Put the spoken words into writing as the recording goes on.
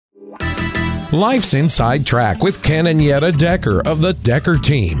Life's Inside Track with Ken and Yetta Decker of the Decker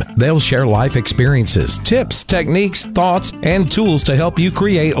team. They'll share life experiences, tips, techniques, thoughts, and tools to help you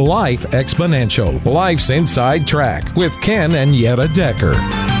create life exponential. Life's Inside Track with Ken and Yetta Decker.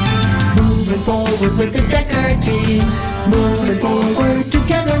 Moving forward with the Decker team. Moving forward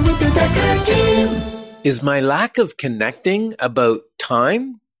together with the Decker team. Is my lack of connecting about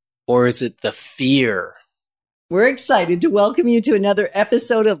time, or is it the fear? We're excited to welcome you to another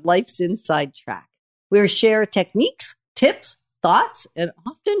episode of Life's Inside Track. We'll share techniques, tips, thoughts, and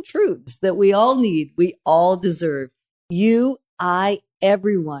often truths that we all need, we all deserve. You, I,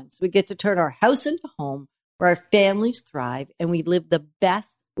 everyone. So we get to turn our house into home where our families thrive and we live the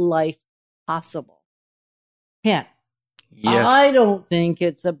best life possible. Ken, Yes. I don't think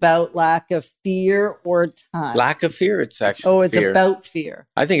it's about lack of fear or time. Lack of fear, it's actually it's fear. about fear.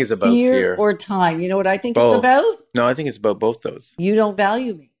 I think it's about fear. Or time. You know what I think Both. it's about? No, I think it's about both those. You don't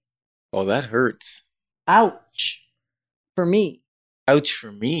value me. Oh, that hurts. Ouch. For me. Ouch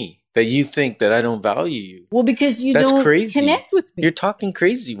for me that you think that I don't value you. Well, because you That's don't crazy. connect with me. You're talking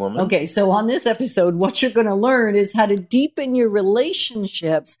crazy, woman. Okay, so on this episode, what you're going to learn is how to deepen your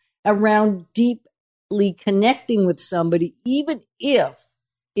relationships around deeply connecting with somebody, even if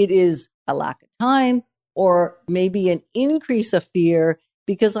it is a lack of time or maybe an increase of fear,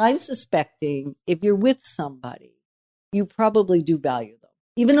 because I'm suspecting if you're with somebody, you probably do value them,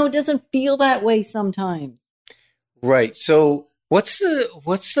 even though it doesn't feel that way sometimes. Right. So what's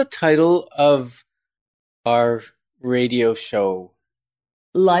the title of our radio show?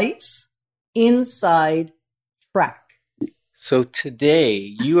 Life's Inside Track. So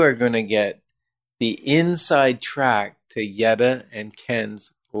today you are going to get the inside track to Yetta and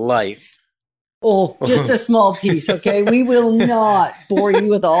Ken's life. Oh, just a small piece, okay? We will not bore you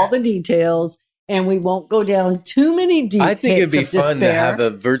with all the details, and we won't go down too many deep I think it'd pits be of fun to despair. have a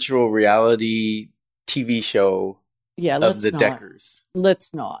virtual reality TV show Yeah, of let's the not. Deckers.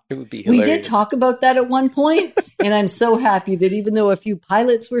 Let's not. It would be We hilarious. did talk about that at one point, and I'm so happy that even though a few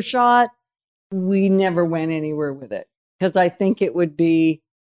pilots were shot, we never went anywhere with it because I think it would be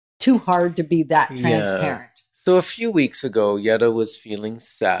too hard to be that transparent. So a few weeks ago, Yetta was feeling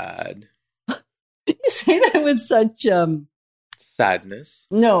sad. You say that with such Sadness.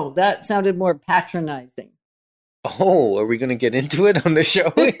 no, that sounded more patronizing. Oh, are we going to get into it on the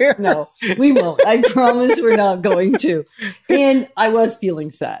show here? No, we won't. I promise we're not going to. And I was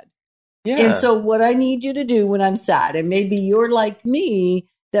feeling sad. Yeah. And so what I need you to do when I'm sad, and maybe you're like me,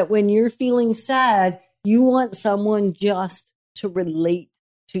 that when you're feeling sad, you want someone just to relate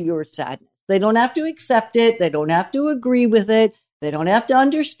to your sadness. They don't have to accept it. They don't have to agree with it. They don't have to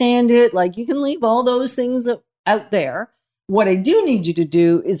understand it. Like, you can leave all those things out there. What I do need you to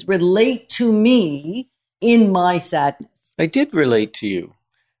do is relate to me in my sadness. I did relate to you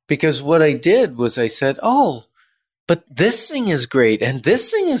because what I did was I said, oh, but this thing is great, and this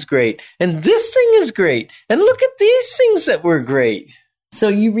thing is great, and this thing is great, and look at these things that were great. So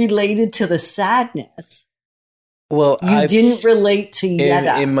you related to the sadness. Well, You didn't relate to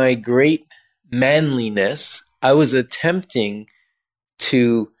Yetta. in my great manliness, I was attempting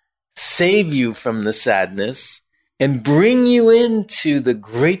to save you from the sadness and bring you into the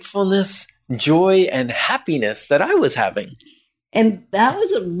gratefulness, joy, and happiness that I was having. And that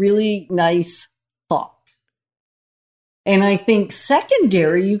was a really nice thought. And I think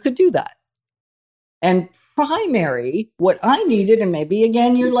secondary, you could do that. And primary, what I needed, and maybe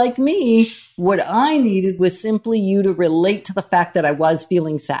again, you're like me, what I needed was simply you to relate to the fact that I was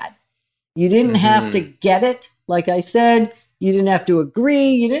feeling sad. You didn't have to get it. Like I said, you didn't have to agree.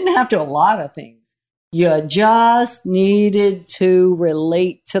 You didn't have to a lot of things. You just needed to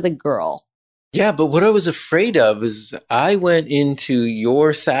relate to the girl. Yeah, but what I was afraid of is I went into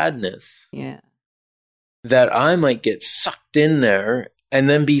your sadness Yeah. that I might get sucked in there and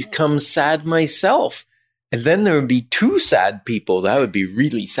then become sad myself. And then there would be two sad people. That would be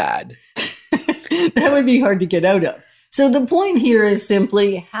really sad. That would be hard to get out of. So the point here is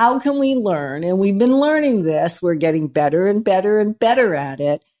simply, how can we learn? And we've been learning this. We're getting better and better and better at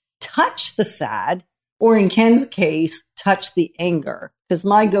it. Touch the sad, or in Ken's case, touch the anger. Because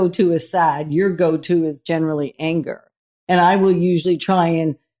my go-to is sad. Your go-to is generally anger. And I will usually try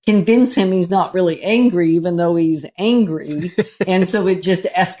and convince him he's not really angry, even though he's angry. And so it just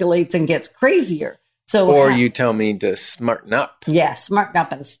escalates and gets crazier. So, Or you tell me to smarten up. yeah, smarten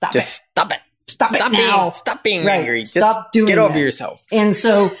up and stop Just it. stop it. Stop it now. Stop being Right. angry. Just Stop doing get over that. yourself. And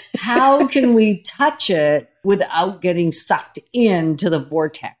so how can we touch it without getting sucked into the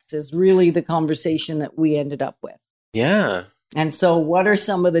vortex is really the conversation that we ended up with. Yeah. And so what are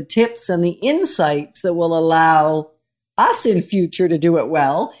some of the tips and the insights that will allow us in future to do it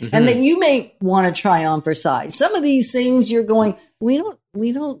well, and that you may want to try on for size. Some of these things you're going, we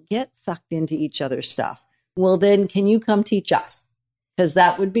don't get sucked into each other's stuff. Well, then can you come teach us? Because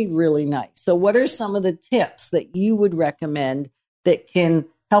that would be really nice. So what are some of the tips that you would recommend that can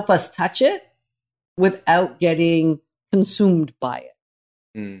help us touch it without getting consumed by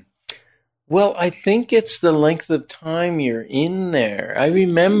it? Well, I think it's the length of time you're in there. I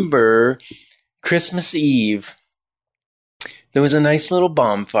remember Christmas Eve, there was a nice little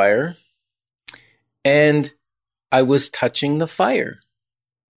bonfire, and I was touching the fire.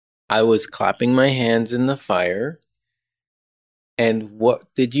 I was clapping my hands in the fire. And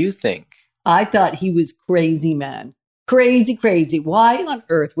what did you think? I thought he was crazy, man. Crazy, crazy. Why on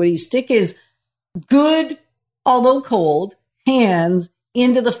earth would he stick his good, although cold, hands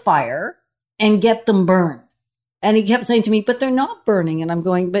into the fire and get them burned? And he kept saying to me, but they're not burning. And I'm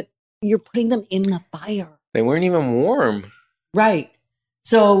going, but you're putting them in the fire. They weren't even warm. Right.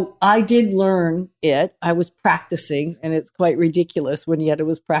 So I did learn it. I was practicing, and it's quite ridiculous when Yetta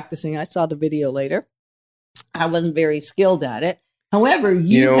was practicing. I saw the video later. I wasn't very skilled at it. However,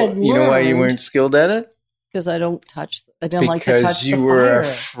 you know why you weren't skilled at it? Because I don't like to touch the fire. Because you were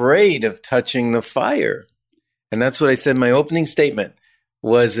afraid of touching the fire. And that's what I said in my opening statement.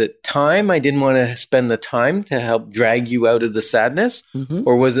 Was it time? I didn't want to spend the time to help drag you out of the sadness?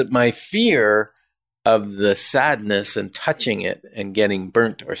 Or was it my fear of the sadness and touching it and getting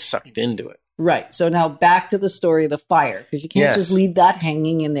burnt or sucked into it? Right. So now back to the story of the fire, because you can't just leave that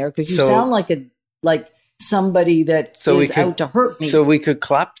hanging in there, because you sound like somebody that is out to hurt me. So we could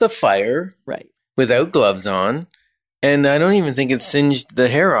clap the fire without gloves on, and I don't even think it singed the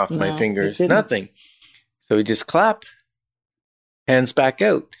hair off my fingers. Nothing. So we just clap, hands back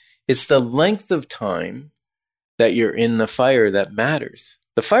out. It's the length of time that you're in the fire that matters.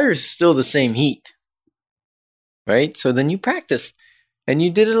 The fire is still the same heat, right? So then you practiced, and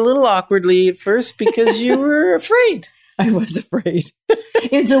you did it a little awkwardly at first because you were afraid. I was afraid.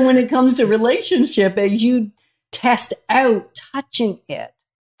 And so when it comes to relationship, as you test out touching it,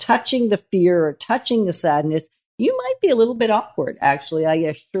 touching the fear or touching the sadness, you might be a little bit awkward. Actually, I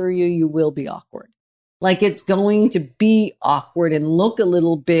assure you, you will be awkward. Like it's going to be awkward and look a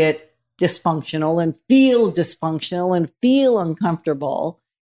little bit dysfunctional and feel uncomfortable.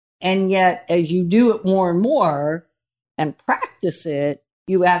 And yet, as you do it more and more and practice it,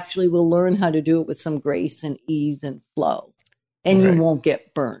 you actually will learn how to do it with some grace and ease and flow. And you won't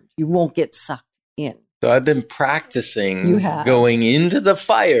get burned. You won't get sucked in. So I've been practicing going into the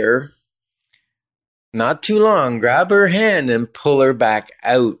fire, not too long, grab her hand and pull her back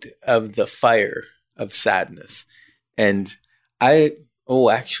out of the fire of sadness. And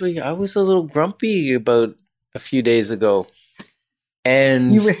actually, I was a little grumpy about a few days ago.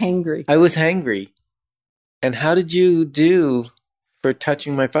 And you were hangry. I was hangry. And how did you do for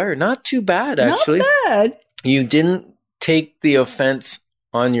touching my fire? Not too bad, actually. Not bad. You didn't take the offense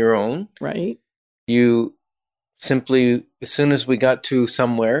on your own. Right. You simply, as soon as we got to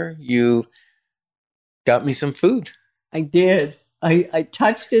somewhere, you got me some food. I did. I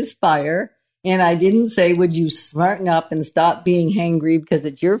touched his fire, and I didn't say, would you smarten up and stop being hangry because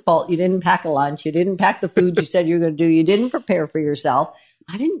it's your fault. You didn't pack a lunch. You didn't pack the food you said you were going to do. You didn't prepare for yourself.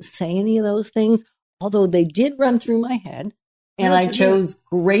 I didn't say any of those things, although they did run through my head. And I chose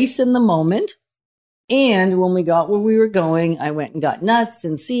grace in the moment. And when we got where we were going, I went and got nuts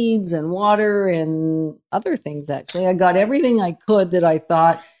and seeds and water and other things, actually. I got everything I could that I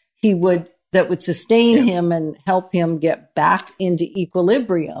thought that would sustain him and help him get back into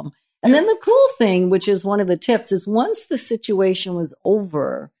equilibrium. And then the cool thing, which is one of the tips, is once the situation was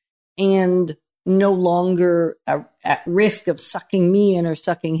over and no longer at risk of sucking me in or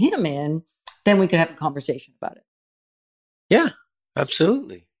sucking him in, then we could have a conversation about it. Yeah,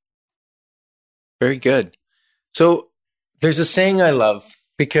 absolutely. Very good. So there's a saying I love,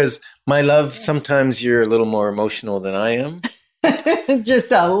 because my love, sometimes you're a little more emotional than I am.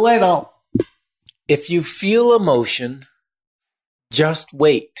 Just a little. If you feel emotion, just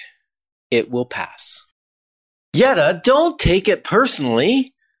wait. It will pass. Yetta, don't take it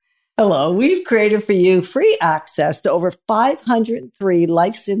personally. Hello, we've created for you free access to over 503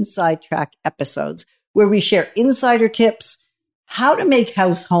 Life's Inside Track episodes where we share insider tips, how to make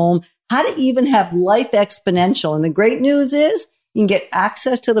house home, how to even have life exponential. And the great news is you can get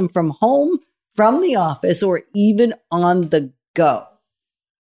access to them from home, from the office, or even on the go.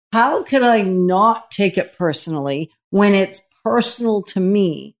 How can I not take it personally when it's personal to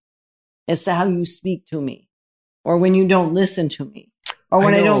me as to how you speak to me, or when you don't listen to me, or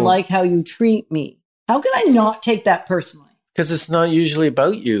when I don't like how you treat me? How can I not take that personally? Because it's not usually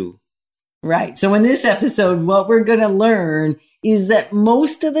about you. Right. So in this episode, what we're going to learn is that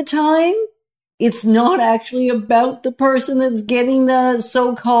most of the time, it's not actually about the person that's getting the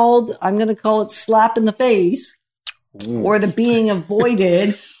so-called, I'm going to call it slap in the face, or the being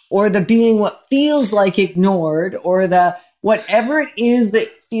avoided, or the being what feels like ignored, or the whatever it is that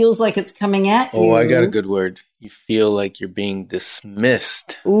feels like it's coming at you. Oh, I got a good word. You feel like you're being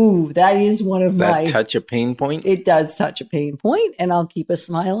dismissed. Ooh, that is one of my... That touch a pain point? It does touch a pain point, and I'll keep a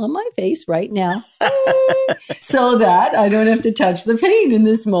smile on my face right now so that I don't have to touch the pain in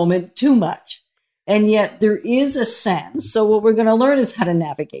this moment too much. And yet there is a sense. So what we're going to learn is how to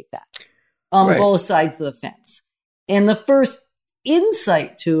navigate that on both sides of the fence. And the first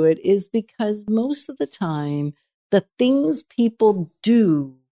insight to it is because most of the time, the things people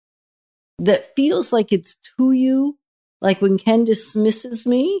do that feels like it's to you, like when Ken dismisses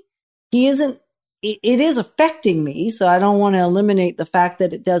me, it is affecting me. So I don't want to eliminate the fact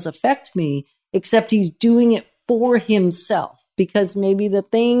that it does affect me, except he's doing it for himself, because maybe the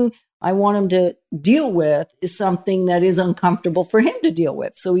thing I want him to deal with is something that is uncomfortable for him to deal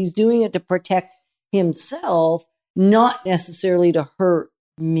with. So he's doing it to protect himself, not necessarily to hurt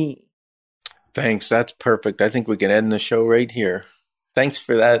me. Thanks. That's perfect. I think we can end the show right here. Thanks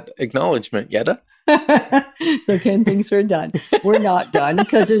for that acknowledgement, Yetta. So Ken thinks we're done. We're not done,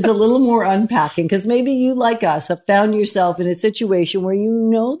 because there's a little more unpacking, because maybe you, like us, have found yourself in a situation where you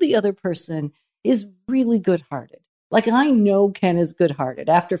know the other person is really good-hearted. Like I know Ken is good-hearted.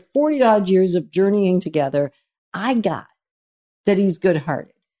 After 40 odd years of journeying together, I got that he's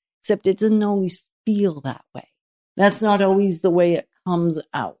good-hearted, except it doesn't always feel that way. That's not always the way it comes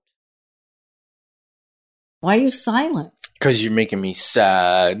out. Why are you silent? Because you're making me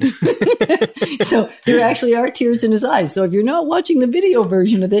sad. So there actually are tears in his eyes. So if you're not watching the video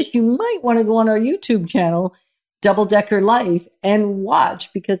version of this, you might want to go on our YouTube channel, Double Decker Life, and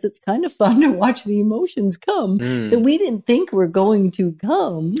watch, because it's kind of fun to watch the emotions come that we didn't think were going to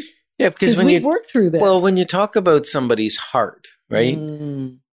come. Yeah, because when we've worked through this. Well, when you talk about somebody's heart, right?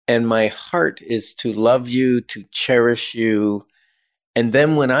 And my heart is to love you, to cherish you. And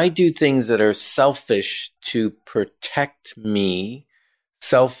then when I do things that are selfish to protect me,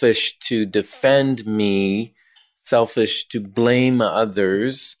 selfish to defend me, selfish to blame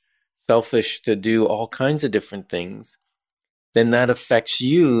others, selfish to do all kinds of different things, then that affects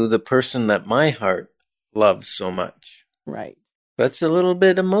you, the person that my heart loves so much. Right. That's a little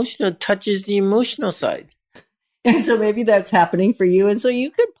bit emotional. It touches the emotional side. And so maybe that's happening for you. And so you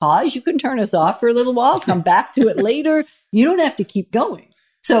could pause. You can turn us off for a little while, come back to it later. You don't have to keep going.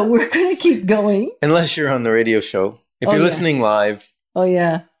 So we're going to keep going. Unless you're on the radio show. If you're listening live. Oh,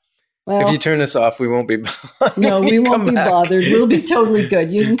 yeah. Well, if you turn us off, we won't be bothered. No, we won't be bothered. We'll be totally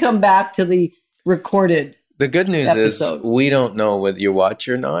good. You can come back to the recorded The good news episode. is we don't know whether you watch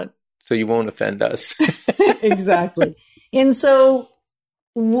or not, so you won't offend us. Exactly. And so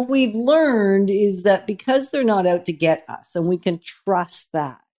what we've learned is that because they're not out to get us, and we can trust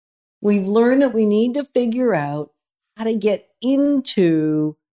that, we've learned that we need to figure out how to get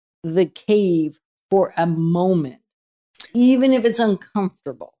into the cave for a moment, even if it's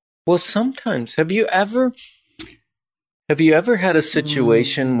uncomfortable. Well, sometimes, have you ever had a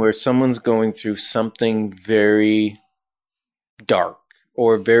situation where someone's going through something very dark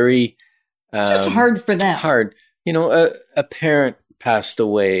or very just hard for them? Hard. You know, a parent passed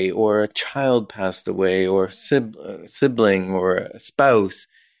away, or a child passed away, or a sibling or a spouse,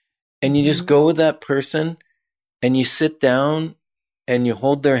 and you just go with that person and you sit down and you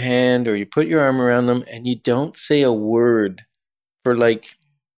hold their hand or you put your arm around them and you don't say a word for like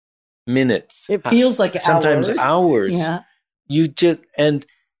minutes. It feels like sometimes hours. Yeah. You just and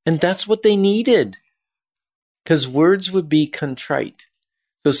that's what they needed, because words would be contrite.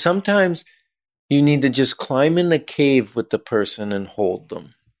 So sometimes you need to just climb in the cave with the person and hold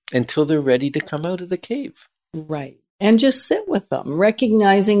them until they're ready to come out of the cave. Right. And just sit with them,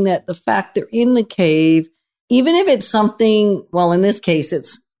 recognizing that the fact they're in the cave, even if it's something, well, in this case,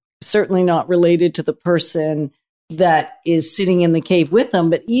 it's certainly not related to the person that is sitting in the cave with them.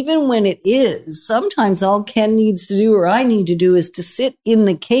 But even when it is, sometimes all Ken needs to do, or I need to do, is to sit in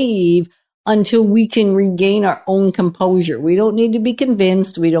the cave until we can regain our own composure. We don't need to be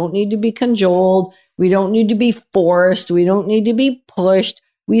convinced. We don't need to be cajoled. We don't need to be forced. We don't need to be pushed.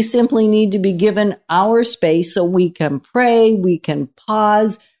 We simply need to be given our space so we can pray, we can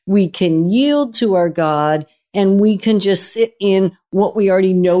pause, we can yield to our God, and we can just sit in what we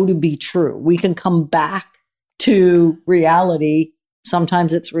already know to be true. We can come back to reality.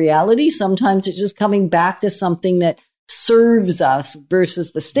 Sometimes it's reality. Sometimes it's just coming back to something that serves us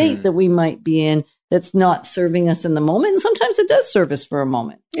versus the state that we might be in that's not serving us in the moment. And sometimes it does serve us for a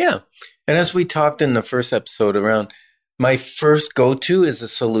moment. Yeah. And as we talked in the first episode around, my first go-to is a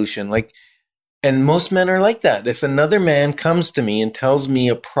solution. Like, and most men are like that. If another man comes to me and tells me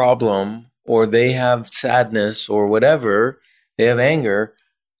a problem, or they have sadness or whatever, they have anger,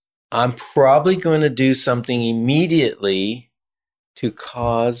 I'm probably going to do something immediately to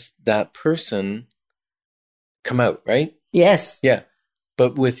cause that person come out, right? Yes. Yeah.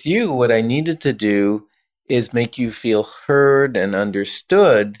 But with you, what I needed to do is make you feel heard and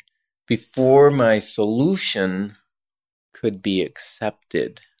understood before my solution could be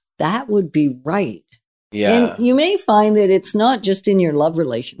accepted. That would be right. Yeah. And you may find that it's not just in your love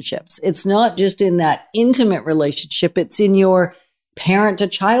relationships. It's not just in that intimate relationship. It's in your parent to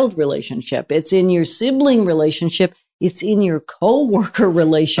child relationship. It's in your sibling relationship. It's in your coworker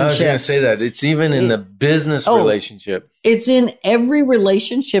relationship. I was going to say that. It's even in the business relationship. It's in every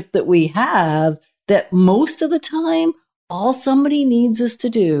relationship that we have, that most of the time, all somebody needs us to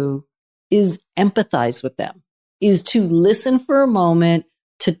do is empathize with them, is to listen for a moment,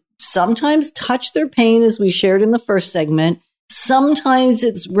 to sometimes touch their pain, as we shared in the first segment. Sometimes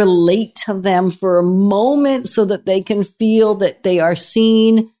it's relate to them for a moment so that they can feel that they are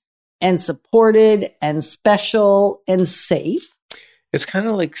seen and supported and special and safe. It's kind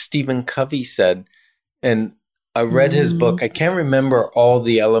of like Stephen Covey said, and I read his book. I can't remember all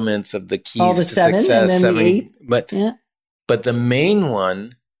the elements of the keys all the to seven, success. and then Seven, the 8. but the main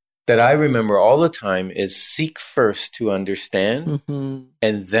one that I remember all the time is seek first to understand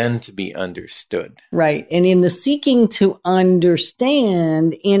and then to be understood. Right. And in the seeking to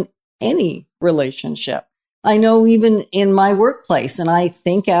understand in any relationship, I know even in my workplace, and I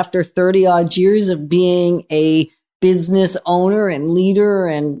think after 30 odd years of being a business owner and leader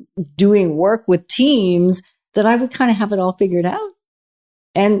and doing work with teams, that I would kind of have it all figured out.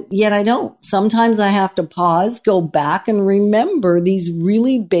 And yet I don't. Sometimes I have to pause, go back and remember these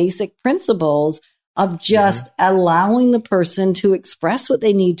really basic principles of just allowing the person to express what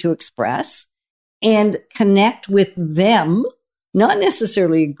they need to express and connect with them, not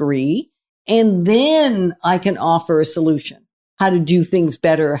necessarily agree. And then I can offer a solution, how to do things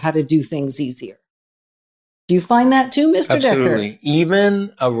better, how to do things easier. Do you find that too, Mr. Absolutely. Decker?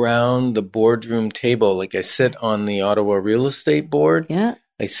 Even around the boardroom table, like I sit on the Ottawa Real Estate Board. Yeah.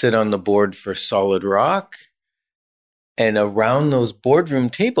 I sit on the board for Solid Rock. And around those boardroom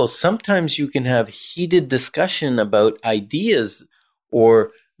tables, sometimes you can have heated discussion about ideas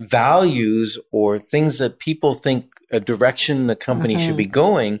or values or things that people think a direction the company should be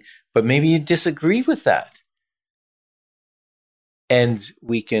going, but maybe you disagree with that. And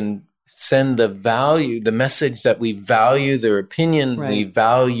we can send the message that we value their opinion, we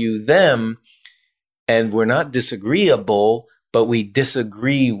value them, and we're not disagreeable, but we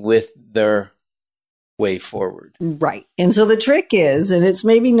disagree with their way forward. Right. And so the trick is, and it's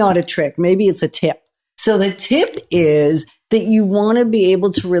maybe not a trick, maybe it's a tip. So the tip is that you want to be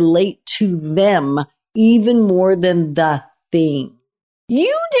able to relate to them even more than the thing.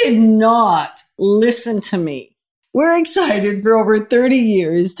 You did not listen to me. We're excited for over 30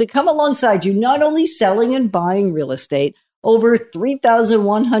 years to come alongside you, not only selling and buying real estate over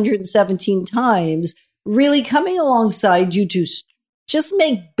 3,117 times, really coming alongside you to just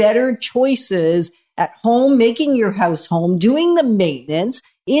make better choices at home, making your house home, doing the maintenance,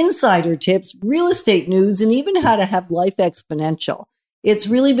 insider tips, real estate news, and even how to have life exponential. It's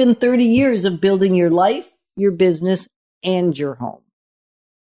really been 30 years of building your life, your business, and your home.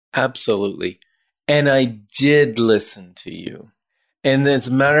 Absolutely. And I did listen to you. And as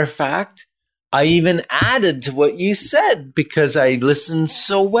a matter of fact, I even added to what you said because I listened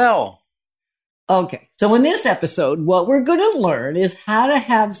so well. Okay. So in this episode, what we're going to learn is how to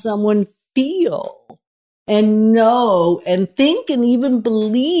have someone feel and know and think and even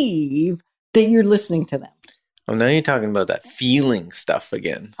believe that you're listening to them. Oh, now you're talking about that feeling stuff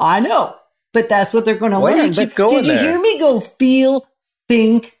again. I know, but that's what they're going to learn. Why do you keep going Did you there? hear me go feel,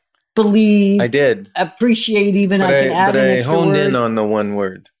 think, believe? I did. Appreciate even. But I can add an I extra honed word. in on the one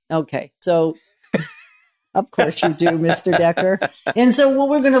word. Okay, so of course you do, Mr. Decker. And so what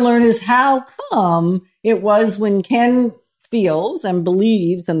we're going to learn is how come it was when Ken feels and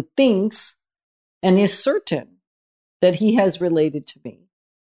believes and thinks and is certain that he has related to me.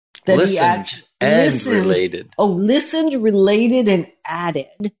 That Listened and related. Oh, listened, related, and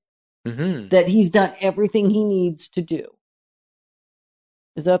added that he's done everything he needs to do.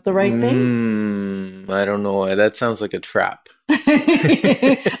 Is that the right thing? I don't know. That sounds like a trap.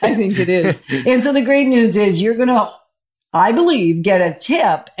 I think it is. And so the great news is you're going to, I believe, get a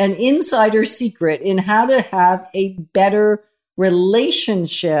tip, an insider secret in how to have a better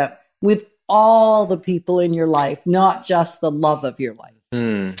relationship with all the people in your life, not just the love of your life.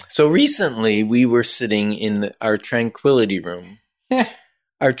 So recently we were sitting in our tranquility room.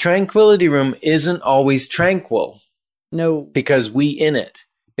 Our tranquility room isn't always tranquil No, because we in it.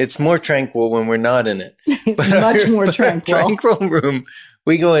 It's more tranquil when we're not in it. much more Our tranquil. tranquil room,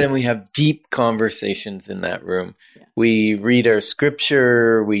 we go in and we have deep conversations in that room. Yeah. We read our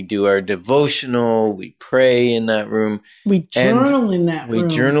scripture, we do our devotional, we pray in that room. We journal in that We room.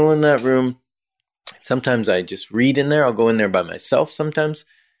 journal in that room. Sometimes I just read in there. I'll go in there by myself sometimes.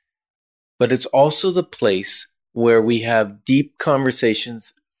 But it's also the place where we have deep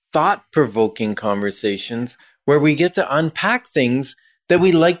conversations, thought-provoking conversations, where we get to unpack things that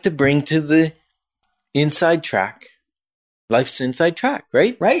we like to bring to the inside track. Life's inside track,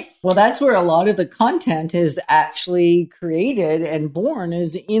 right? Right. Well, that's where a lot of the content is actually created and born,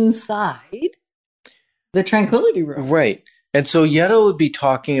 is inside the tranquility room. Right. And so Yetta would be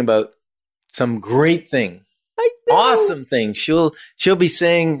talking about some great thing, I know. awesome thing. She'll be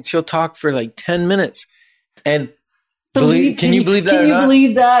saying, she'll talk for like 10 minutes. And can you believe that Can or you not?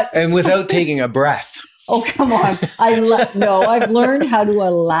 believe that? And without taking a breath. Oh, come on. No, I've learned how to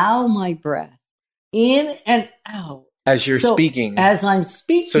allow my breath in and out As you're So, speaking. as I'm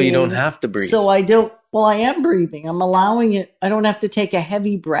speaking. So you don't have to breathe. So I don't, well, I am breathing. I'm allowing it. I don't have to take a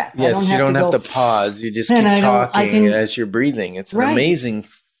heavy breath. Yes, you don't have go, to pause. You just keep And I talking can- as you're breathing. It's an Right. amazing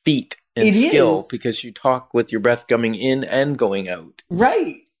feat and It skill is. because you talk with your breath coming in and going out.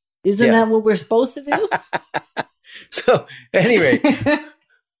 Right. Isn't Yeah. that what we're supposed to do? So anyway,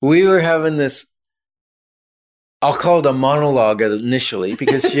 we were having this, I'll call it a monologue initially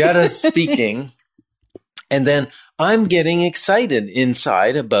because Yetta's speaking. And then I'm getting excited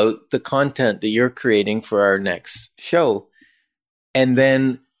inside about the content that you're creating for our next show. And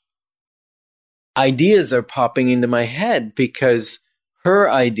then ideas are popping into my head because her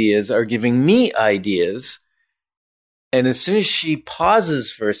ideas are giving me ideas. And as soon as she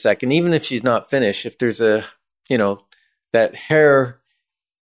pauses for a second, even if she's not finished, if there's a, that hair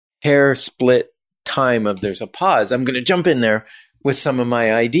split time of there's a pause, I'm going to jump in there with some of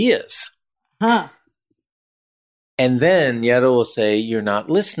my ideas. Huh. And then Yetta will say, "You're not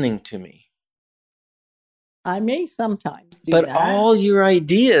listening to me." I may sometimes do But that. all your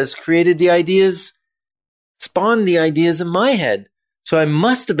ideas spawned the ideas in my head. So I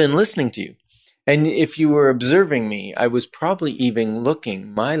must have been listening to you. And if you were observing me, I was probably even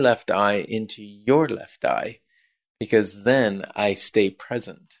looking my left eye into your left eye, because then I stay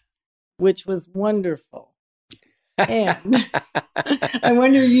present. which was wonderful. And I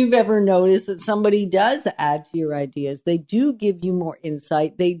wonder if you've ever noticed that somebody does add to your ideas. They do give you more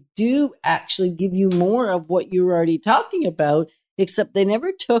insight. They do actually give you more of what you were already talking about, except they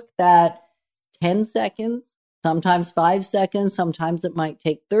never took that 10 seconds, sometimes 5 seconds, sometimes it might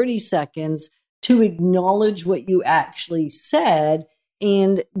take 30 seconds to acknowledge what you actually said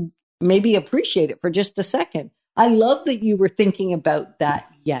and maybe appreciate it for just a second. I love that you were thinking about that,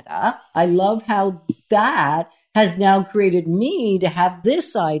 Yetta. I love how that has now created me to have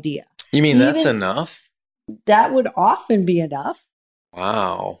this idea. You mean that's Even- enough? That would often be enough.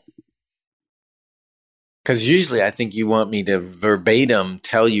 Wow. Because usually I think you want me to verbatim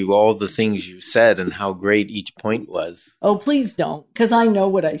tell you all the things you said and how great each point was. Oh, please don't, because I know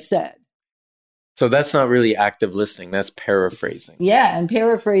what I said. So that's not really active listening. That's paraphrasing. Yeah, and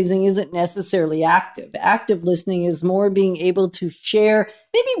paraphrasing isn't necessarily active. Active listening is more being able to share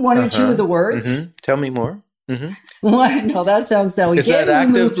maybe one or two of the words. Mhm. Tell me more. Mhm. What? No, that sounds now. Is that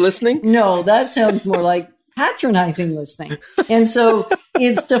active listening? No, that sounds more like patronizing listening. And so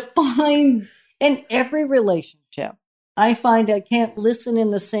it's to find in every relationship. I find I can't listen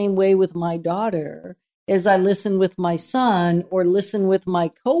in the same way with my daughter as I listen with my son, or listen with my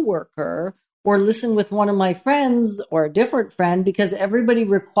coworker, or listen with one of my friends or a different friend, because everybody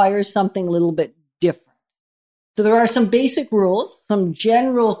requires something a little bit different. So there are some basic rules, some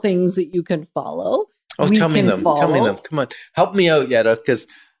general things that you can follow. Oh, We tell me can them. Tell me follow. them. Come on. Help me out, Yetta, because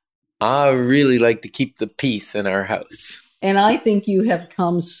I really like to keep the peace in our house. And I think you have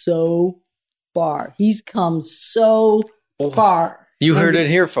come so far. He's come so far. You heard And- it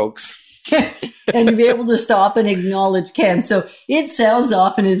here, folks. and to be able to stop and acknowledge Ken. So it sounds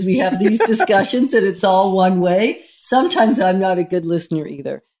often as we have these discussions that it's all one way. Sometimes I'm not a good listener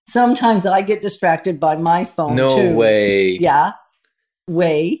either. Sometimes I get distracted by my phone No too. way. Yeah.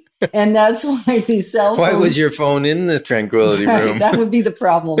 Way. And that's why these cell phones. Why was your phone in the tranquility Right, room? that would be the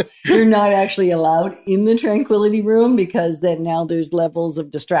problem. You're not actually allowed in the tranquility room, because then now there's levels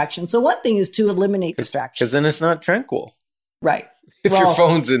of distraction. So one thing is to eliminate distraction. Because then it's not tranquil Right. if your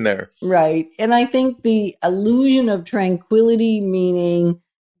phone's in there. Right. And I think the illusion of tranquility, meaning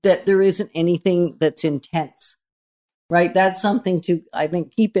that there isn't anything that's intense. right? That's something to, I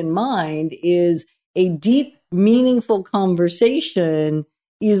think, keep in mind is a deep, meaningful conversation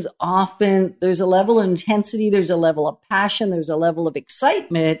is often, there's a level of intensity, there's a level of passion, there's a level of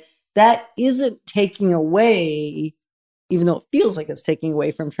excitement that isn't taking away, even though it feels like it's taking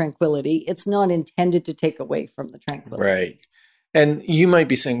away from tranquility, it's not intended to take away from the tranquility. Right. And you might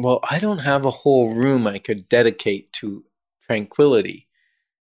be saying, well, I don't have a whole room I could dedicate to tranquility.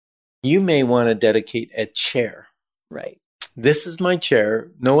 You may want to dedicate a chair. Right. This is my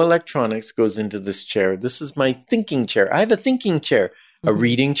chair. No electronics goes into this chair. This is my thinking chair. I have a thinking chair, a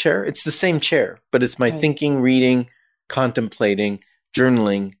reading chair. It's the same chair, but it's my thinking, reading, contemplating,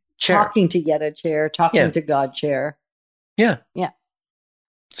 journaling chair. Talking to Yetta chair, talking to God chair. Yeah. Yeah.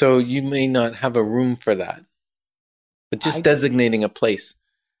 So you may not have a room for that, but just designating a place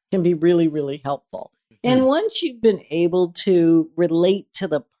can be really, really helpful. And once you've been able to relate to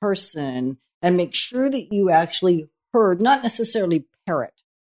the person and make sure that you actually heard, not necessarily parrot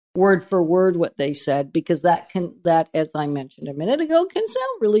word for word what they said, because that, as I mentioned a minute ago, can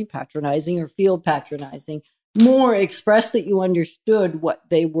sound really patronizing or feel patronizing. More express that you understood what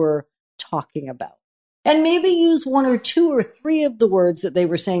they were talking about. And maybe use 1 or 2 or 3 of the words that they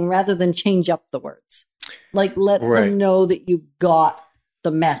were saying rather than change up the words. Like let them know that you got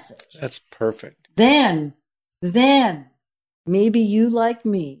the message. That's perfect. Then maybe you like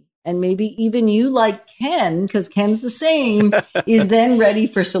me, and maybe even you like Ken, because Ken's the same, is then ready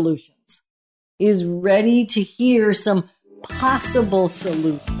for solutions, is ready to hear some possible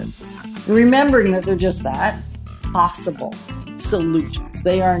solutions. Remembering that they're just that, possible solutions.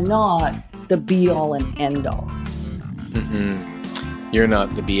 They are not the be-all and end-all. You're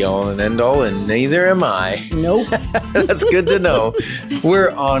not the be-all and end-all, and neither am I. Nope. That's good to know.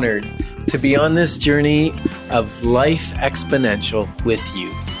 We're honored to be on this journey of life exponential with you.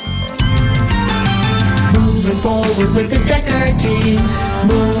 Moving forward with the Decker team.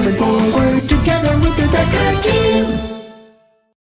 Moving forward together with the Decker team.